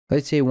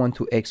Let's say I want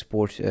to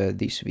export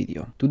this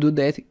video. To do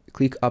that,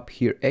 click up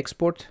here,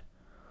 export,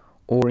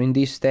 or in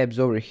these tabs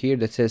over here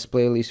that says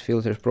playlist,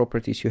 filters,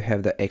 properties, you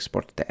have the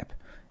export tab.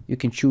 You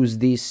can choose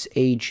this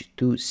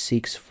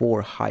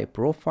H.264 high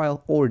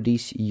profile or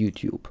this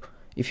YouTube.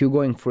 If you're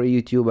going for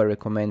YouTube, I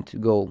recommend to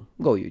go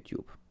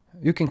YouTube.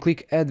 You can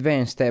click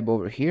advanced tab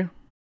over here.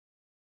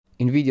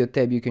 In video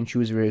tab, you can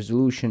choose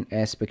resolution,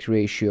 aspect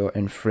ratio,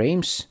 and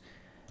frames.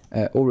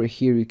 Over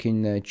here you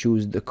can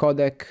choose the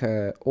codec,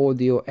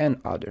 audio,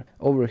 and other.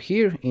 Over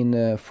here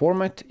in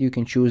format, you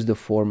can choose the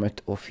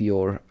format of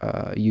your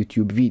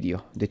YouTube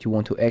video that you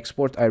want to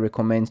export. I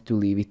recommend to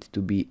leave it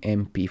to be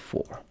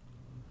MP4.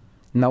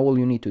 Now all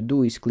you need to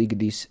do is click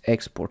this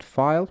export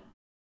file,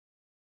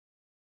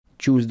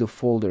 choose the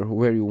folder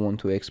where you want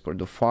to export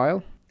the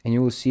file, and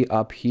you will see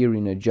up here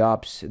in the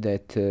jobs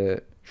that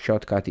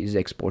Shotcut is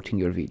exporting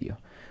your video.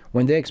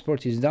 When the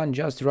export is done,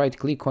 just right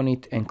click on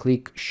it and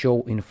click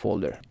show in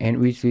folder, and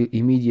it will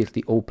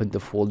immediately open the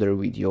folder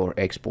with your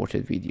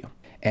exported video.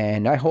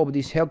 And I hope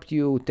this helped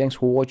you. Thanks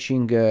for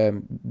watching.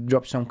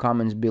 Drop some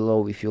comments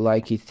below if you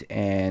like it,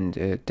 and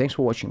thanks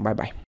for watching. Bye bye.